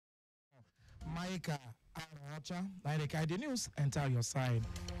Micah Aruocha. Now the news enter your side.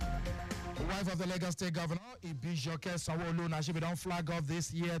 The wife of the Lagos State Governor, PIDGIN Sanwo-Olu, now she be done flag off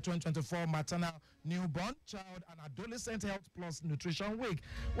this year 2024 maternal newborn child and adolescent health plus nutrition week.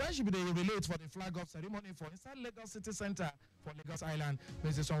 When she be the relate for the flag off ceremony for inside Lagos City Center for Lagos Island,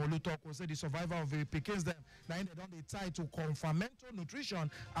 Mrs. Sanwo-Olu talk will say the survivor of the pickings them. Now they don't tie to confirmatory nutrition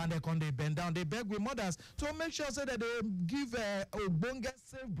and they can they bend down. They beg with mothers to make sure say that they give obonge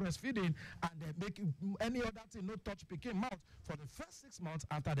safe breastfeeding and they make any other thing no touch picking mouth for the first 6 months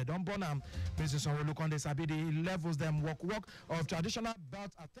after they don't born them. Mrs. Sanwo-Olu on the sabi the levels them work of traditional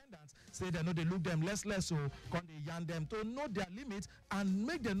birth attendants say they know they look them less so can they yarn them to know their limit and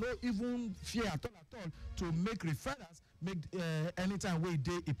make them no even fear at all to make referrals make anytime we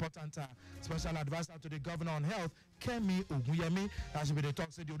day important. Special advisor to the governor on health Kemi Oguyemi as we the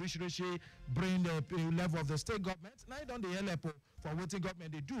talk say the Orishi bring the level of the state government now don the help for what the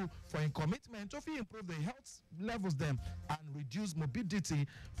government they do for a commitment to improve the health levels them and reduce morbidity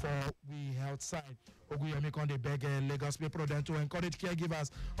for we health side. Oguyemi con dey beg Lagos people then to encourage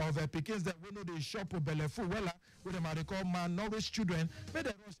caregivers of pickings that we know they shop belleful wella with them they call malnourished children may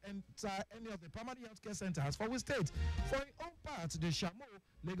they rush enter any of the primary health care centers for we state. For its own part, the Shamo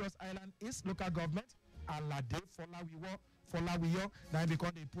Lagos Island East local government Alade Folawiyo now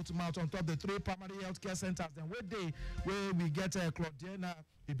because they put them out on top the 3 primary health care centers then where we get Claudiana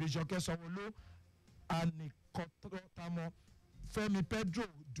PIDGIN Sanwo-Olu and Nikotamo Femi Pedro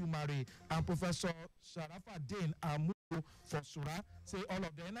Dumare and Professor Sharafa Dane Amu for Sura say all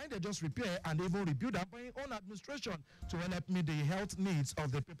of them they just repair and even rebuild and by own administration to help meet the health needs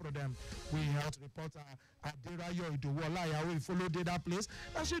of the people them. We health reporter Aderayo Idowola we follow that place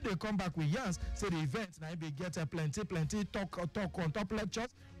and she they come back with yarns say the event now they get plenty talk on top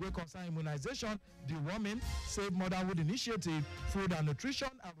lectures we concern immunization, deworming, Save Motherhood Initiative, food and nutrition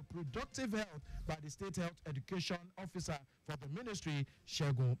and reproductive health by the state health education officer for the ministry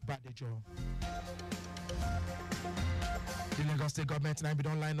Shegun Badejo. The Lagos State government now be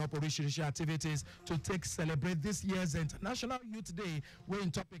don't line up Orishi activities to celebrate this year's International Youth Day. We're in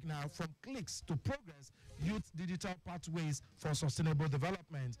topic now from clicks to progress, youth digital pathways for sustainable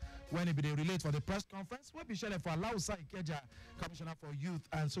development. When it be they relate for the press conference, we'll be sharing for Lausa Ikeja, Commissioner for Youth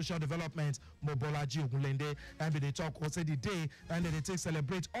and Social Development, Mobolaji Ogunlende, and be they talk also the day and they take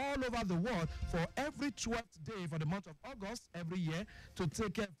celebrate all over the world for every 12th day for the month of August every year to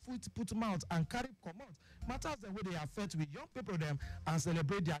take care foot, put mouth and carry command matters the way they affect with young people them and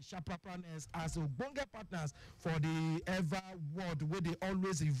celebrate their sharpness as Obonge partners for the ever world where they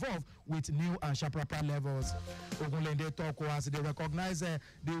always evolve with new and sharper levels. Ogunlende talk as they recognize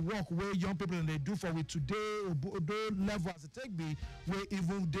the work where young people they do for with today level as it take be where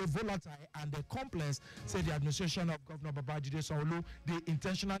even they volatile and they complex. Say the administration of Governor Babajide Sanwo-Olu they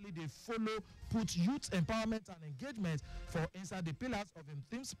intentionally they follow put youth empowerment and engagement for inside the pillars of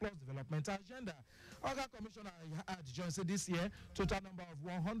Themes Plus developmental agenda. Other commissioner had joined this year total number of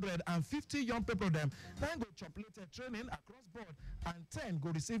 150 young people them 9 go chocolate training across board and 10 go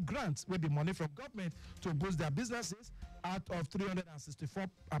receive grants with the money from government to boost their businesses out of 364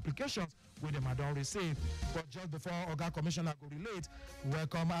 applications with them don't receive. But just before Oga Commissioner go relate,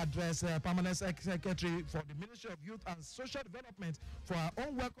 welcome address permanent secretary for the Ministry of Youth and Social Development for our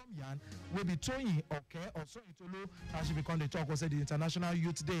own welcome yarn will be Toyin Okay or so Itolo as she become the talk was the International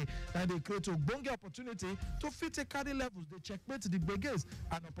Youth Day that they create a bonge opportunity to fit a carry levels they checkmate the biggest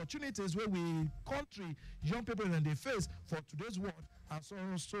and opportunities where we country young people in the face for today's world and so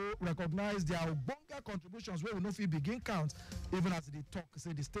recognize their bonga contributions where we know if we begin count even as they talk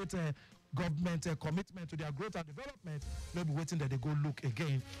say the state government commitment to their growth and development maybe waiting that they go look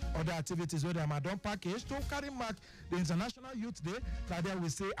again. Other activities where they are done package to carry mark the International Youth Day that there we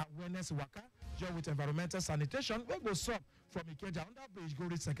say awareness waka join with environmental sanitation we go sub from Ikeja under bridge go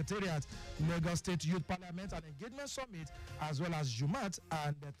reach Secretariat, Lagos State Youth Parliament and Engagement Summit as well as Jumat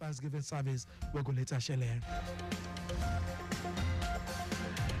and the Thanksgiving service we go later share.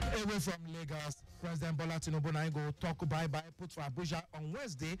 Away from Lagos, President Bola Tinubu go talk bye-bye put for Abuja on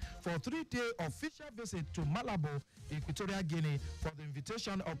Wednesday for 3-day official visit to Malabo, Equatorial Guinea for the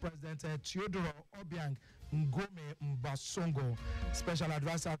invitation of President Teodoro Obiang Ngome Mbasongo, special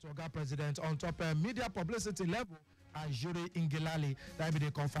advisor to Oga President on top media publicity level Ajuri Ingilali. That be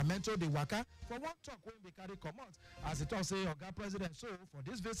the confirmento, the waka. For one talk when we carry command, as it all say, Oga President, so for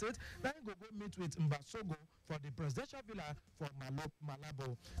this visit, then go meet with Mbasogo for the presidential villa for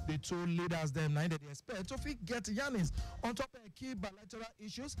Malabo. The two leaders, them, now they expect to get Yanis on top of key bilateral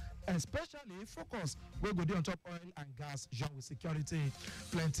issues, especially focus we go do on top oil and gas, join with security.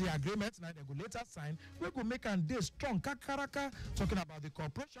 Plenty agreements, now they go later sign, we go make and day strong kakaraka, talking about the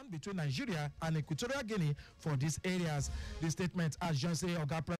cooperation between Nigeria and Equatorial Guinea for these areas. The statement, as John say,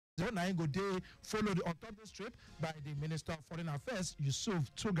 Oga President, now go day followed on top of this trip by the Minister of Foreign Affairs, Yusuf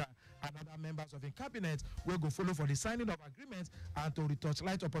Tuga, and other members of the cabinet will go follow for the signing of agreements and to retouch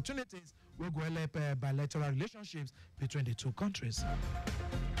light opportunities will go help bilateral relationships between the two countries.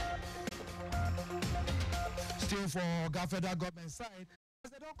 Still for the federal government side, as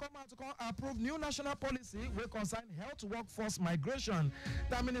they don't come out to approve new national policy will concern health workforce migration.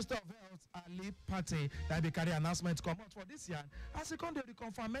 The Minister of Health, Ali Pate, that be carry announcement come out for this year as second the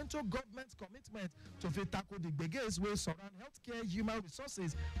confirmatory government commitment to fit tackle the biggest way surround healthcare human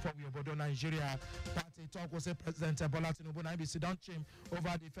resources for Obodo Nigeria. Pate talk was President Bola Tinubu na be sit down chim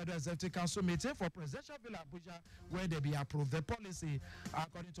over the Federal Executive Council meeting for Presidential Villa Abuja where they be approved the policy.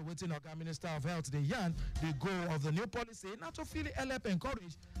 According to waiting Oga Minister of Health, the goal of the new policy not to feel help encourage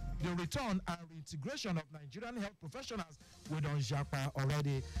the return and reintegration of Nigerian health professionals with on Japa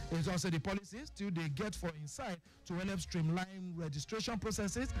already. It's also the policies still they get for inside to help streamline registration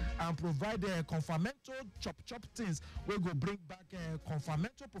processes and provide confirmatory chop things. We go bring back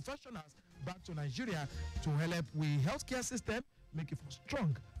confirmatory professionals back to Nigeria to help with healthcare system make it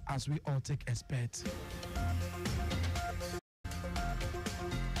strong as we all take expect.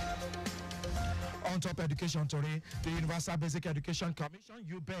 On top education today, the Universal Basic Education Commission,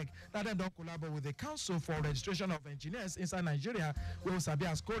 UBEC, that then don't collaborate with the Council for Registration of Engineers inside Nigeria, we will be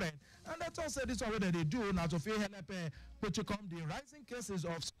as current. And that's also this already they do now to feel help to come the rising cases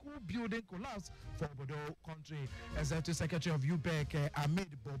of school building collapse for Obodo country. Executive Secretary of UBEC, Ahmed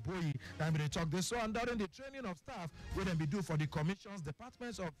Boboyi, that they talk this one during the training of staff, what they be do for the commissions,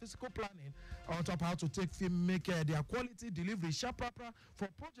 departments of physical planning, on top how to make their quality delivery sharp for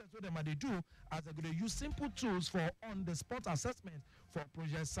projects what they do as they use simple tools for on-the-spot assessment for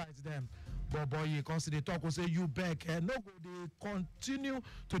project sites them. But boy, you consider talk will say you back no go they continue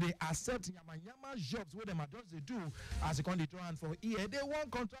to they accept yama jobs where them adults they do as a condition for year. They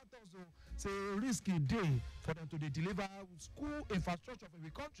want contractors so say risky day for them to they deliver school infrastructure for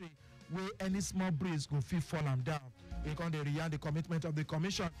the country where any small breeze go feel fall them down. They can the commitment of the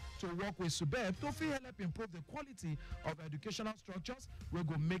commission to work with SUBEB to feel help improve the quality of educational structures. We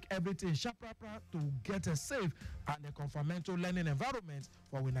go make everything sharp to get a safe and a confirmatory learning environment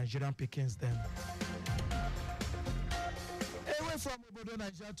for we Nigerian Pekins them. Away from Obodo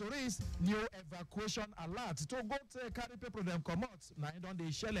Nigeria tourists, new evacuation alert to go to carry people them come out. Now on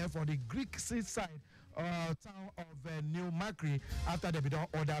the shell for the Greek seaside town of New Macri after they be done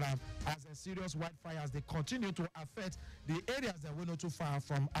order as a serious wildfires they continue to affect the areas that were not too far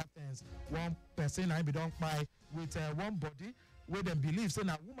from Athens. One person I be done by with one body where they believe saying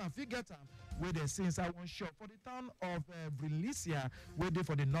a woman figure time where they see inside one shop for the town of Vrilicia where they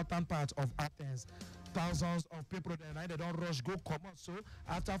for the northern part of Athens. Thousands of people then they don't rush go come out. So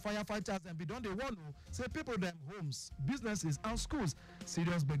after firefighters and be done they want to say people them homes, businesses and schools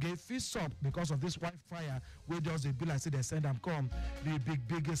serious brigade feast up because of this wildfire where does they be like say they send them come the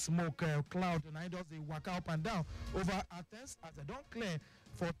big smoke cloud and I does they walk up and down over Athens as they don't clear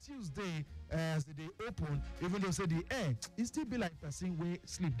for Tuesday as the day open, even though say the air it still be like person way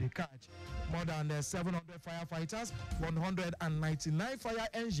sleep they catch. More than 700 firefighters, 199 fire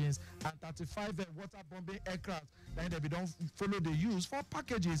engines, and 35 water bombing aircraft. Then they be don't follow the use for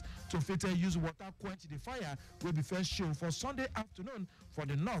packages to fit use water quench the fire will be first show for Sunday afternoon for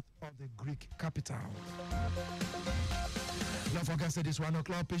the north of the Greek capital. Don't forget say this 1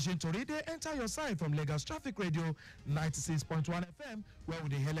 o'clock PIDGIN Tori they enter your side from Lagos Traffic Radio 96.1 FM where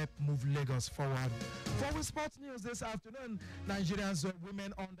we help move Lagos forward. For we sports news this afternoon, Nigerians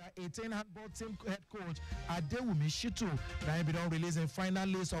women under 18 handball team head coach Adewumi Shitu now be done releasing final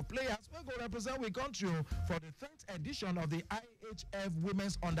list of players will go represent we country for the 10th edition of the IHF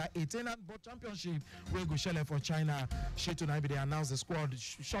Women's Under 18 Handball Championship where go shell for China. Shitu now be they announce the squad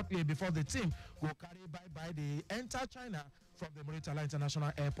shortly before the team go carry bye the enter China from the Muritala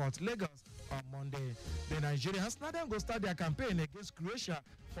International Airport, Lagos, on Monday. The Nigerians now then go start their campaign against Croatia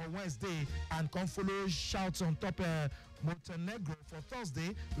for Wednesday and come follow shouts on top Montenegro for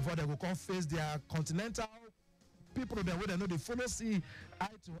Thursday before they go come face their continental people that they know they follow see eye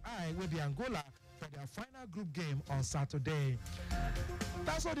to eye with the Angola for their final group game on Saturday.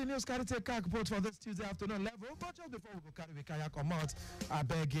 That's all the news carry take cack report for this Tuesday afternoon level. But just before we go carry the kayak come out, I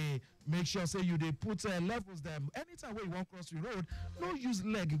beg make sure say you they put levels them. Anytime where you want cross the road, no use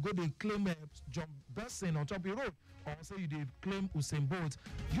leg, go they claim jump busing on top of the road. Or say you they claim Usain Bolt.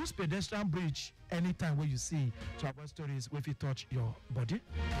 Use pedestrian bridge anytime where you see to avoid stories if you touch your body.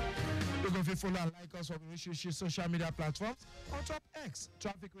 You can follow and like us on the social media platforms. On top X,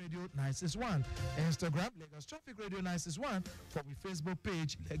 Traffic Radio 961. Instagram, Lagos Traffic Radio 961. For the Facebook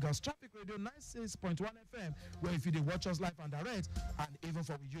page, Lagos Traffic Radio 96.1 FM, where if you dey watch us live and direct, and even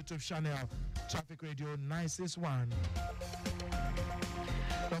for the YouTube channel, Traffic Radio 961.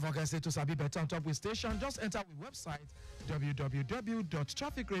 Don't forget to sabi better on top with station. Just enter the website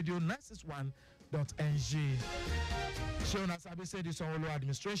www.trafficradio961.ng. Shona Sabi said the Sonolo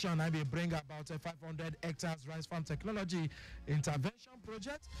administration I will bring about a 500 hectares rice farm technology intervention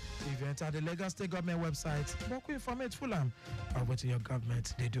project. If you enter the Lagos State government website, but we informate Fulham of what your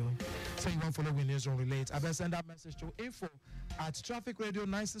government they do. So you want to follow news on relate. I will send that message to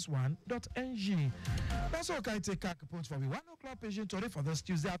info@trafficradio961.ng. Also, can you take a report for me 1 o'clock PIDGIN today for this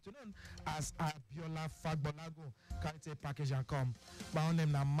Tuesday afternoon as Abiola Fagbolago can take package and come. My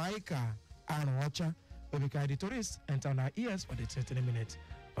name is Micah Aruocha. We will carry the tourists enter on our ears for the 30 minutes.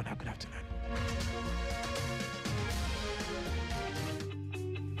 Good afternoon.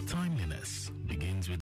 Timeliness